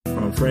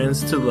From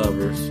friends to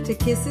lovers, to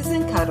kisses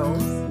and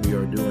cuddles, we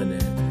are doing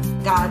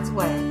it God's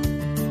way.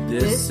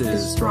 This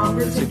is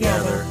Stronger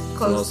Together,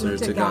 Closer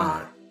to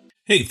God.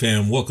 Hey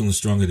fam, welcome to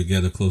Stronger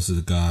Together, Closer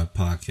to God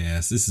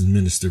podcast. This is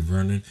Minister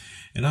Vernon,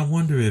 and I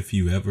wonder if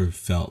you ever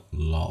felt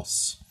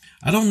lost.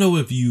 I don't know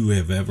if you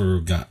have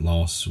ever got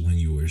lost when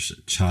you were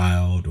a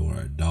child or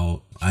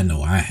adult. I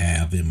know I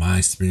have in my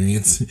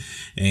experience,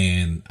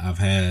 and I've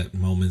had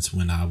moments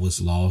when I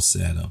was lost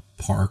at a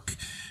park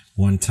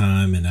one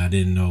time and I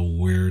didn't know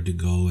where to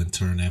go and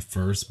turn at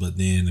first, but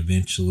then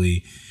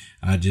eventually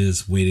I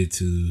just waited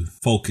to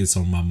focus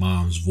on my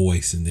mom's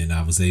voice, and then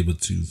I was able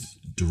to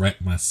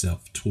direct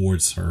myself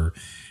towards her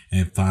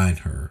and find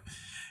her.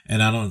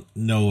 And I don't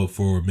know if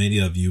for many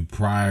of you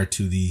prior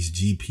to these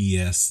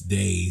GPS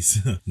days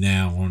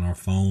now on our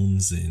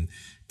phones and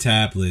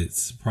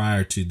tablets,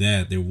 prior to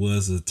that, there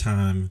was a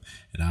time,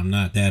 and I'm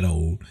not that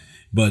old,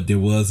 but there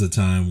was a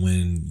time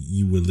when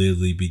you would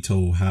literally be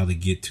told how to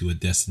get to a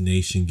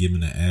destination,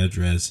 given an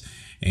address,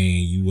 and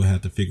you would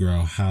have to figure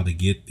out how to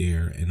get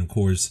there. And of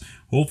course,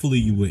 hopefully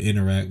you would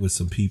interact with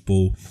some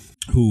people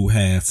who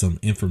had some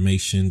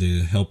information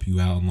to help you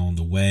out along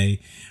the way,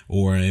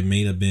 or it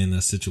may have been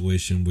a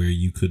situation where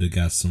you could have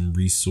got some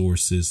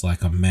resources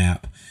like a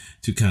map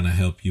to kind of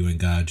help you and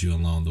guide you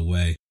along the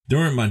way.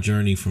 During my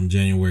journey from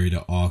January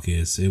to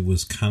August, it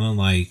was kind of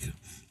like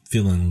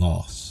feeling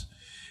lost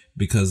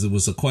because it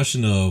was a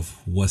question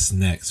of what's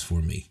next for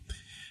me.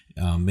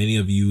 Many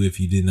of you, if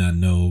you did not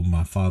know,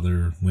 my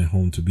father went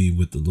home to be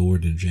with the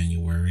Lord in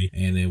January,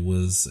 and it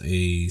was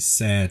a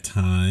sad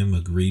time,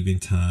 a grieving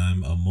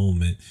time, a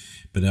moment,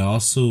 but it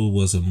also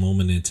was a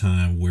moment in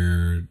time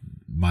where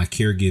my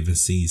caregiving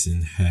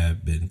season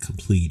had been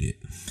completed.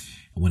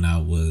 When I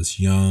was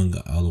young,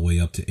 all the way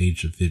up to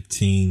age of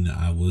 15,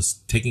 I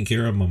was taking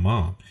care of my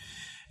mom.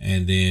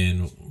 And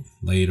then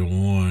later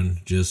on,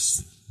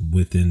 just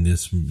within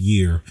this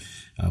year,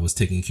 I was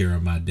taking care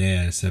of my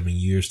dad, 7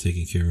 years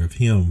taking care of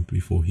him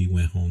before he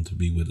went home to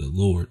be with the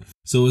Lord.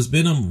 So it's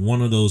been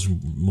one of those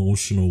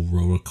emotional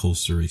roller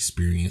coaster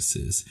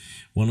experiences,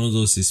 one of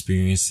those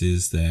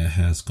experiences that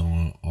has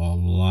gone a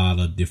lot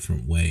of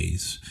different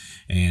ways.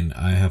 And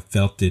I have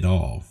felt it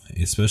all,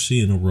 especially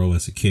in a role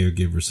as a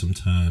caregiver.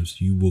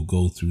 Sometimes you will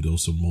go through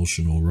those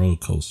emotional roller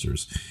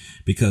coasters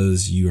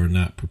because you are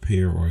not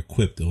prepared or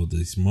equipped on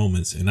these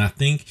moments. And I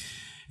think,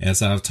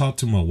 as I've talked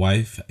to my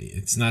wife,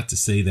 it's not to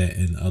say that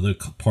in other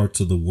parts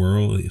of the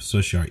world,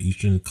 especially our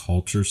Eastern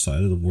culture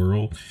side of the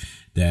world,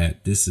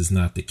 that this is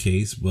not the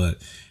case,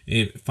 but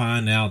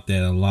find out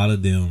that a lot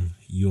of them,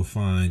 you'll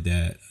find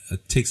that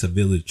it takes a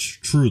village.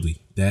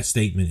 Truly, that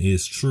statement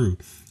is true.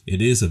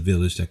 It is a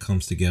village that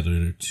comes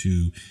together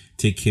to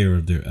take care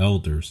of their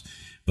elders.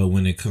 But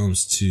when it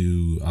comes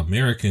to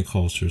American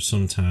culture,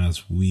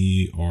 sometimes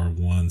we are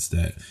ones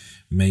that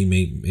may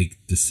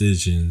make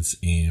decisions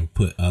and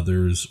put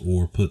others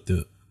or put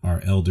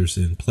our elders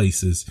in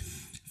places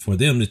for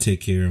them to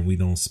take care, and we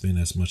don't spend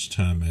as much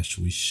time as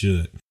we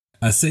should.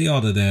 I say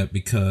all of that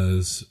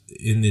because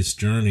in this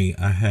journey,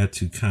 I had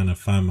to kind of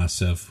find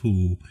myself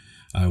who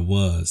I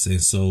was.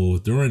 And so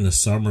during the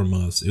summer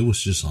months, it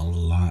was just a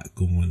lot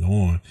going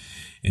on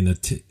in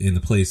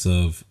the place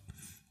of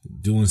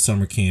doing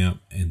summer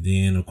camp, and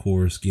then of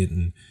course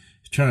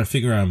trying to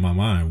figure out in my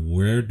mind,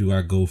 where do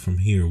I go from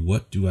here?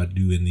 What do I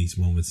do in these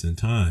moments and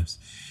times?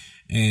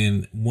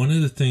 And one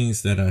of the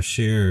things that I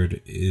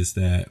shared is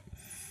that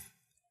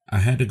I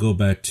had to go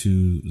back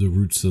to the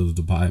roots of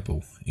the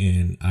Bible,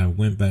 and I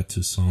went back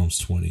to Psalms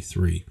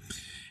 23.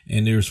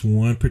 And there's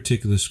one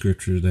particular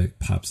scripture that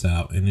pops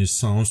out, and it's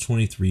Psalms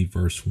 23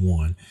 verse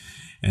 1.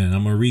 And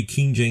I'm going to read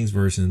King James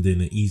Version and then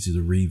the easy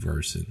to read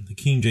version. The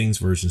King James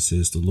Version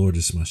says, "The Lord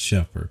is my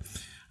shepherd,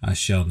 I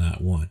shall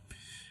not want."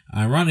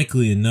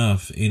 Ironically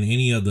enough, in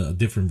any of the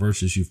different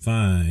verses you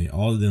find,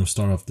 all of them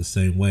start off the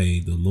same way.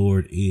 The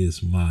Lord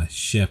is my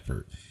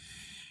shepherd.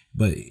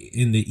 But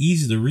in the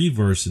easy to read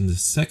verse, in the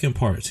second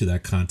part to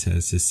that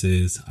context, it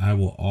says, "I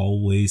will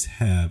always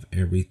have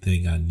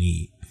everything I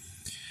need."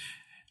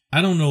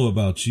 I don't know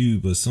about you,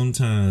 but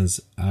sometimes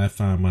I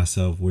find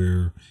myself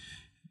where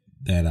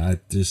that I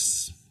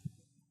just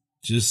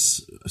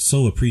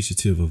so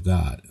appreciative of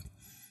God,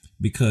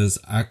 because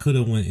I could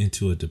have went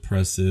into a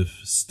depressive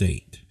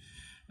state.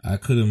 I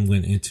could have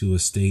went into a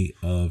state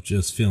of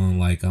just feeling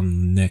like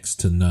I'm next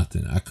to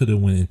nothing. I could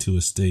have went into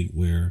a state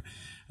where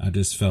I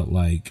just felt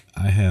like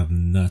I have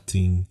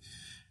nothing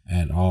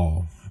at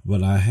all.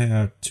 But I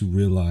had to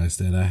realize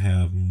that I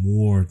have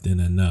more than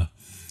enough.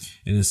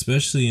 And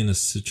especially in a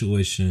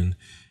situation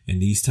in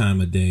these time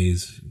of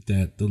days,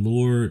 that the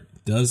Lord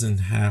doesn't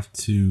have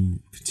to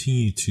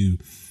continue to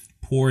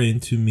pour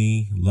into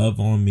me, love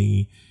on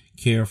me,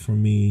 care for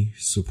me,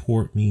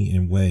 support me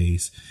in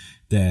ways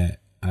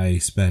that I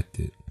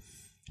expected.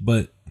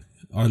 But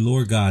our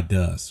Lord God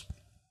does.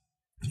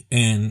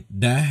 And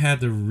that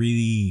had to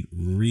really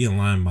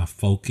realign my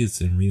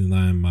focus and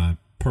realign my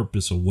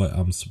purpose of what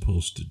I'm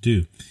supposed to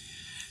do.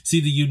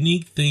 See, the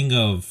unique thing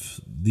of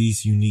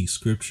these unique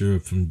scripture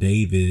from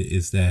David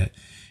is that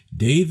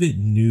David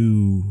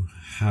knew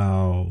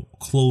how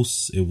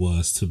close it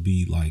was to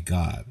be like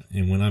God.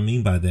 And what I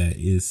mean by that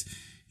is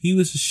he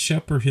was a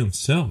shepherd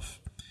himself.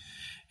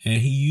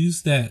 And he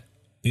used that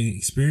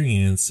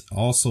experience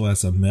also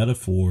as a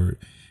metaphor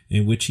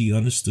in which he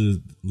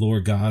understood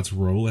Lord God's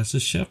role as a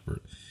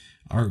shepherd.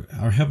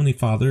 Our Heavenly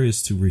Father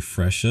is to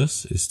refresh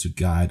us, is to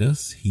guide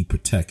us. He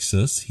protects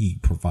us. He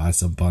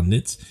provides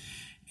abundance,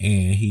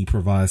 and he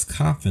provides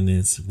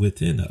confidence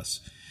within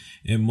us.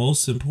 And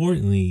most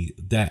importantly,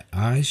 that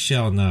I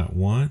shall not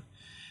want.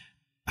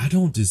 I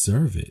don't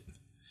deserve it.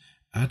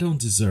 I don't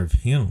deserve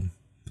him.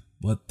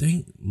 But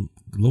thank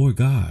Lord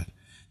God,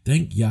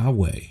 thank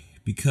Yahweh,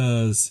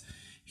 because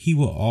he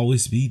will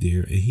always be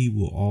there and he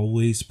will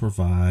always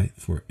provide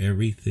for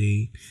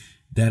everything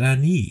that I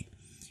need.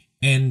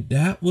 And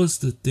that was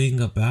the thing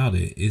about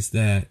it, is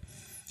that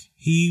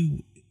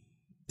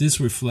this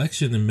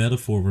reflection and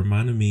metaphor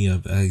reminded me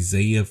of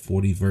Isaiah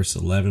 40 verse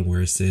 11,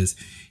 where it says,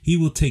 he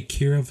will take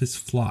care of his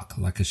flock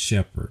like a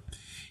shepherd.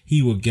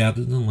 He will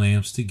gather the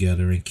lambs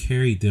together and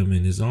carry them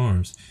in his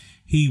arms.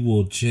 He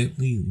will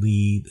gently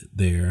lead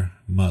their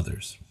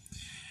mothers.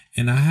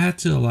 And I had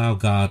to allow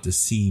God to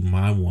see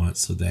my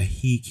wants so that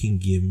he can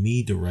give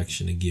me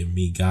direction and give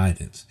me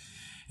guidance.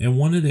 And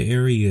one of the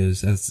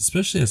areas,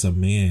 especially as a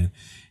man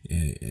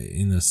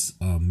in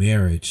a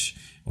marriage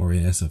or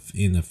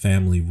in a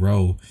family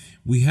role,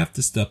 we have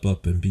to step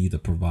up and be the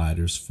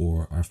providers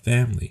for our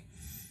family.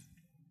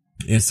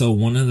 And so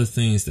one of the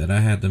things that I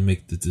had to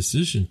make the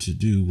decision to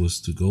do was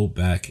to go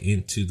back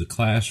into the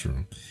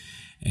classroom.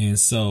 And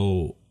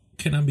so,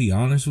 can I be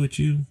honest with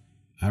you?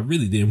 I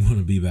really didn't want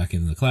to be back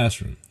in the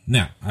classroom.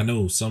 Now, I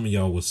know some of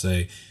y'all will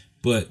say,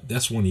 but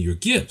that's one of your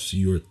gifts.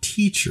 You're a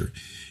teacher.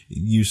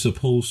 You're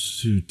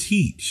supposed to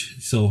teach.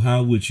 So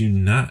how would you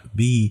not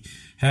be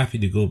happy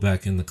to go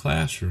back in the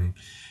classroom?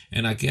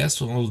 And I guess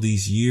for all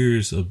these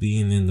years of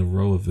being in the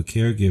role of a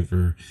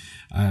caregiver,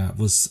 I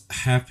was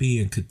happy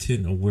and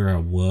content of where I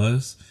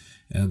was,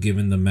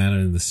 given the manner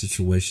and the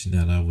situation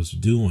that I was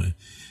doing.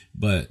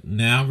 But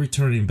now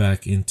returning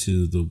back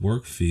into the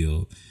work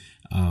field,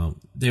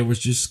 there was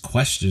just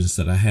questions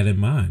that I had in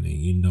mind,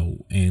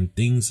 and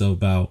things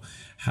about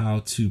how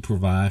to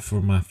provide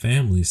for my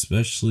family,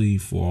 especially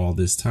for all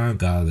this time.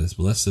 God has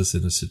blessed us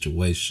in a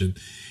situation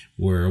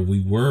where we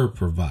were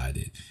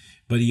provided,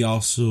 but he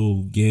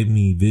also gave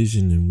me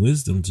vision and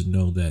wisdom to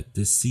know that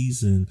this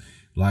season,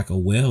 like a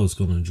well, is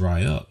going to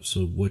dry up.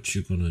 So what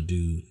you're going to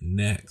do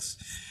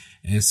next.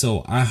 And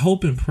so I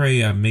hope and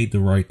pray I made the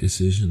right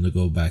decision to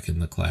go back in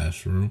the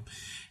classroom.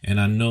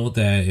 And I know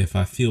that if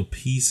I feel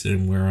peace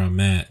in where I'm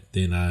at,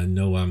 then I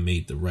know I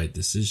made the right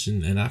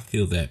decision. And I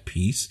feel that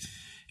peace.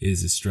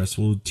 Is it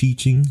stressful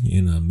teaching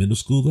in a middle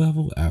school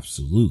level?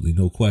 Absolutely.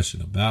 No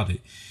question about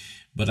it.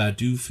 But I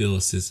do feel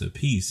a sense of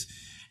peace.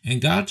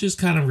 And God just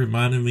kind of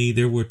reminded me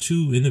there were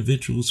two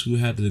individuals who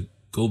had to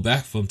go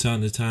back from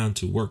time to time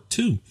to work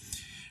too.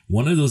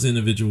 One of those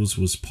individuals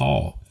was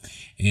Paul.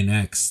 In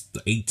Acts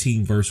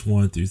 18 verse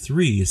 1 through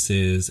 3, it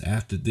says,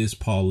 after this,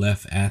 Paul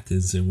left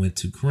Athens and went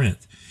to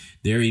Corinth.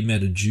 There he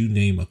met a Jew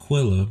named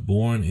Aquila,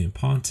 born in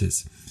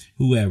Pontus,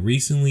 who had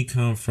recently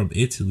come from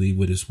Italy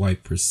with his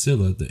wife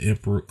Priscilla. The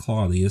Emperor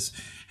Claudius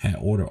had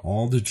ordered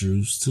all the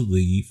Jews to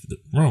leave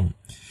Rome.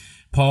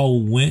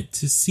 Paul went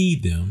to see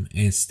them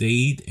and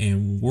stayed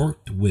and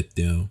worked with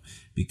them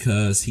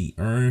because he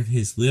earned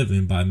his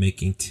living by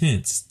making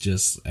tents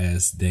just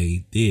as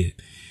they did.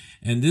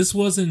 And this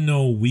wasn't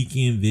no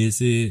weekend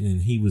visit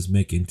and he was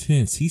making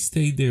tents. He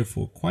stayed there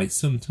for quite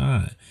some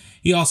time.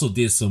 He also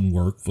did some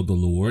work for the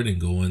Lord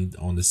and going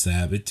on the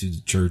Sabbath to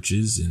the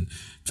churches and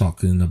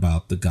talking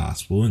about the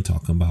gospel and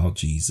talking about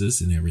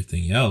Jesus and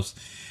everything else.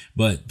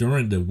 But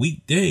during the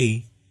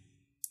weekday,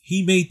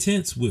 he made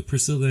tents with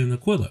Priscilla and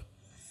Aquila.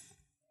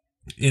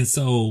 And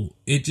so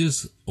it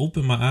just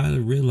opened my eye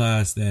to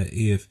realize that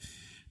if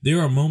there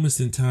are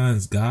moments and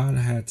times God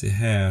had to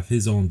have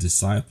his own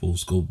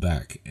disciples go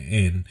back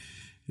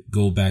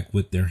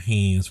with their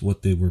hands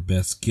what they were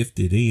best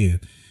gifted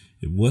in.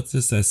 What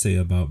does that say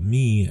about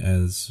me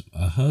as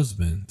a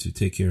husband to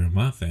take care of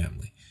my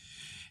family?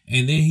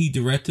 And then he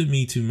directed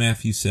me to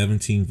Matthew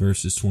 17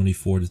 verses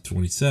 24 to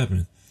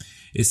 27.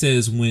 It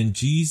says, when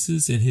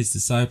Jesus and his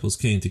disciples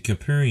came to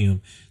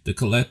Capernaum, the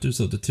collectors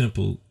of the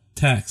temple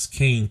tax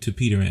came to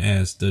Peter and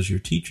asked, does your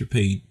teacher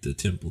pay the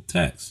temple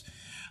tax?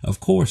 Of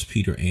course,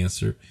 Peter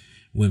answered.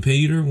 When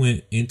Peter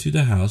went into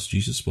the house,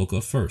 Jesus spoke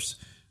up first.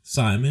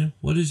 Simon,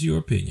 what is your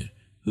opinion?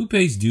 Who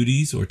pays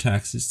duties or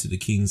taxes to the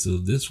kings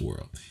of this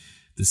world?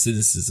 The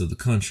citizens of the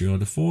country or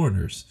the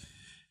foreigners?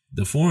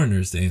 The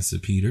foreigners,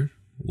 answered Peter.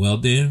 Well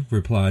then,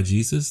 replied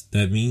Jesus,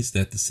 that means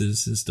that the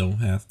citizens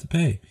don't have to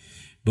pay.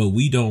 But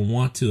we don't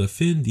want to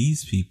offend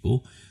these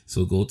people,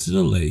 so go to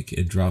the lake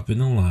and drop in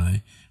a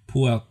line,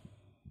 pull out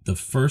the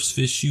first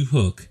fish you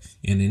hook,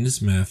 and in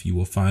his mouth you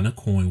will find a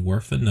coin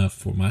worth enough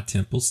for my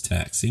temple's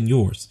tax and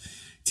yours.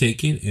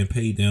 Take it and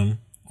pay them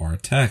our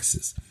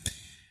taxes.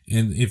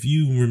 And if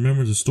you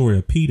remember the story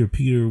of Peter,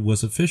 Peter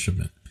was a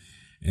fisherman.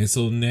 And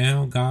so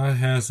now God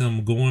has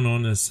him going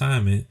on an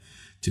assignment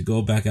to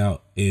go back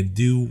out and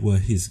do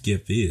what his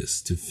gift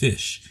is, to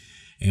fish.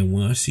 And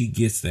once he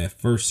gets that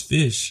first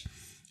fish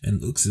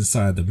and looks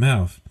inside the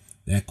mouth,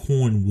 that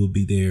coin will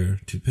be there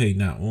to pay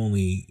not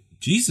only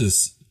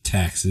Jesus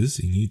taxes,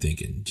 and you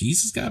thinking,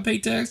 Jesus got to pay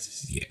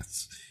taxes?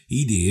 Yes,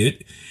 he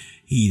did.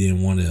 He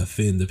didn't want to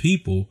offend the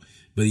people,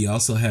 but he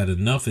also had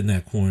enough in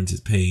that coin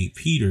to pay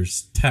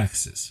Peter's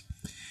taxes.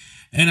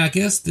 And I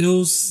guess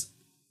those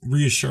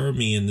reassure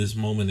me in this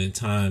moment in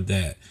time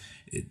that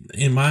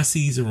in my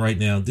season right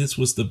now, this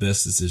was the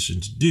best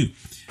decision to do.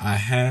 I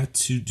had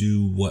to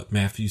do what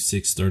Matthew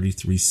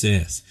 6:33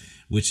 says,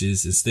 which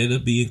is, instead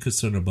of being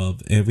concerned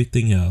above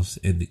everything else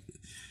and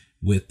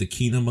with the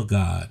kingdom of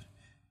God,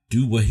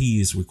 do what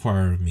he is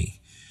requiring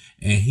me,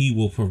 and he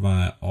will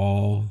provide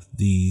all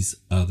these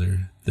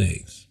other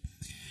things.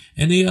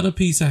 And the other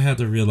piece I have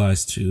to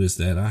realize too is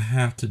that I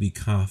have to be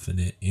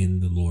confident in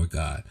the Lord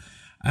God.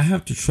 I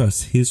have to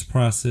trust his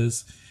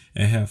process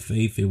and have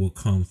faith it will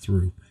come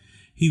through.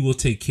 He will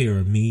take care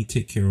of me,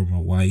 take care of my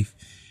wife,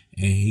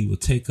 and he will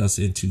take us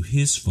into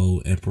his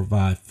fold and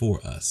provide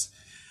for us.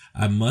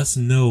 I must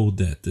know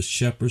that the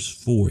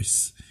shepherd's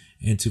voice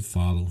and to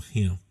follow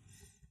him.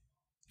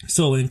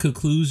 So in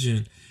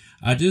conclusion,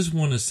 I just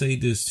want to say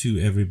this to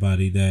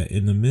everybody, that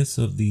in the midst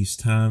of these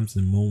times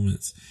and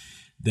moments,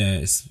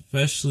 that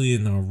especially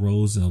in our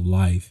roads of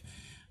life,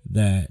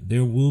 that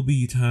there will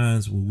be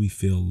times where we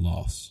feel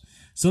lost.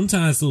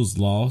 Sometimes those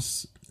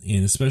loss,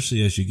 and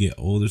especially as you get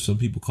older, some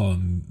people call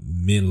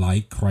it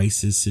midlife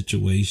crisis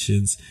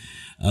situations.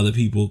 Other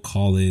people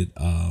call it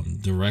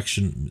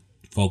direction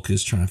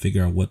focus, trying to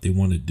figure out what they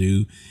want to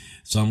do.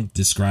 Some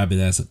describe it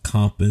as a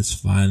compass,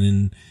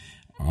 finding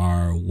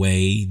our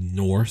way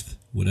north,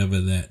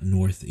 whatever that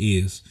north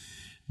is.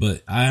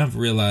 But I have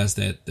realized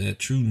that that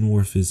true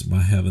north is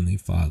my Heavenly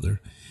Father.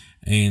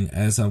 And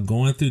as I'm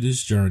going through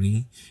this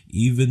journey,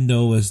 even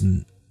though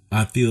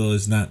I feel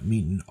it's not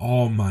meeting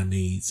all my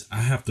needs,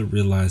 I have to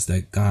realize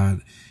that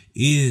God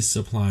is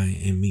supplying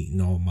and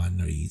meeting all my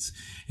needs.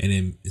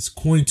 And it's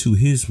according to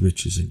his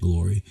riches and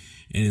glory.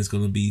 And it's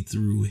going to be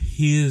through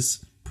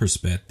his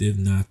perspective,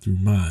 not through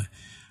mine.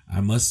 I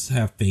must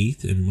have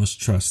faith and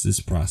must trust this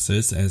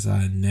process as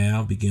I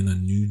now begin a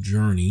new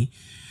journey.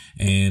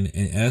 And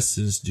in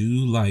essence,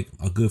 do like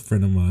a good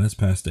friend of mine,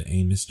 Pastor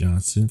Amos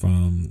Johnson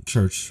from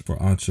Church for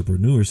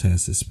Entrepreneurs,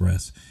 has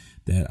expressed,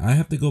 that I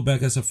have to go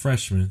back as a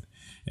freshman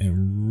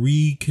and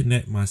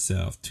reconnect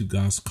myself to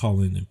God's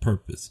calling and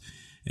purpose.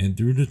 And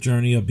through the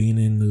journey of being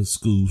in the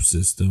school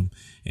system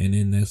and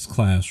in this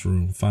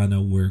classroom, find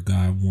out where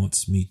God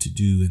wants me to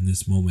do in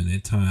this moment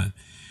in time.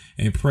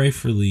 And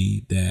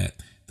prayerfully that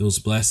those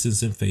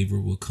blessings and favor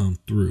will come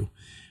through.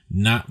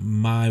 Not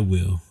my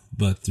will,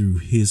 but through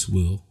his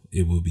will,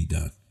 it will be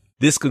done.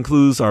 This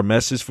concludes our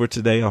message for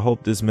today. I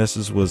hope this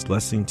message was a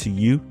blessing to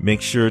you.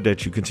 Make sure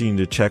that you continue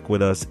to check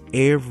with us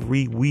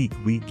every week.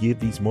 We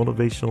give these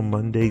Motivational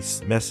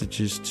Mondays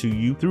messages to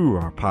you through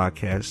our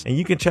podcast. And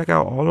you can check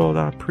out all of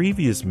our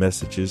previous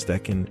messages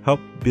that can help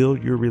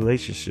build your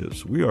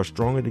relationships. We are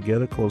stronger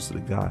together, closer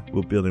to God.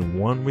 We're building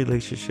one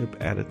relationship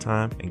at a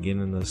time and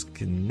getting us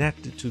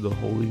connected to the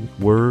Holy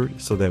Word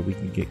so that we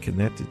can get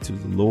connected to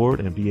the Lord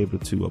and be able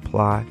to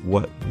apply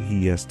what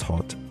he has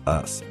taught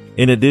us.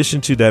 In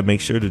addition to that,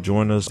 make sure to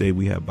join us today.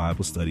 We have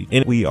Bible study.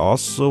 And we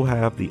also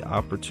have the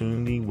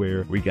opportunity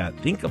where we got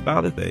Think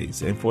About It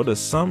days. And for the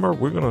summer,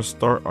 we're going to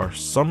start our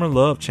Summer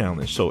Love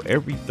Challenge. So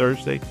every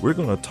Thursday, we're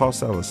going to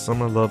toss out a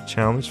Summer Love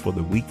Challenge for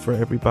the week for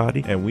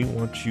everybody. And we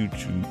want you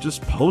to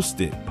just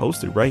post it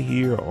right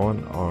here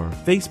on our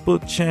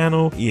Facebook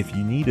channel. If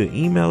you need to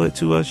email it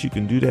to us, you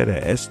can do that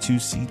at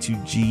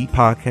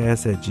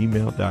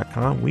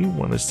s2c2gpodcast@gmail.com. We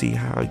want to see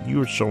how you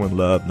are showing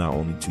love not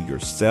only to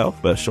yourself,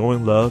 but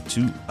showing love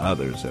to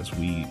others as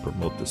we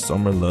promote the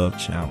Summer Love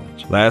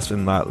Challenge. Last but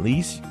not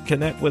least,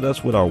 connect with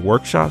us with our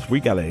workshops. We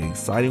got an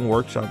exciting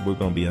workshop we're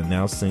going to be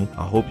announcing.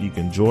 I hope you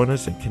can join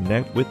us and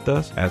connect with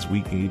us as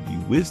we give you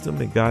wisdom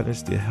and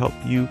guidance to help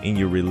you in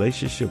your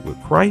relationship with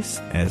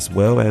Christ, as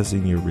well as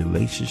in your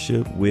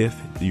relationship with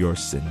your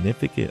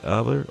significant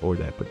other or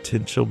that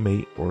potential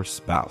mate or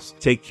spouse.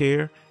 Take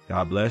care.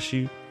 God bless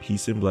you.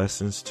 Peace and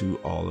blessings to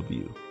all of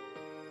you.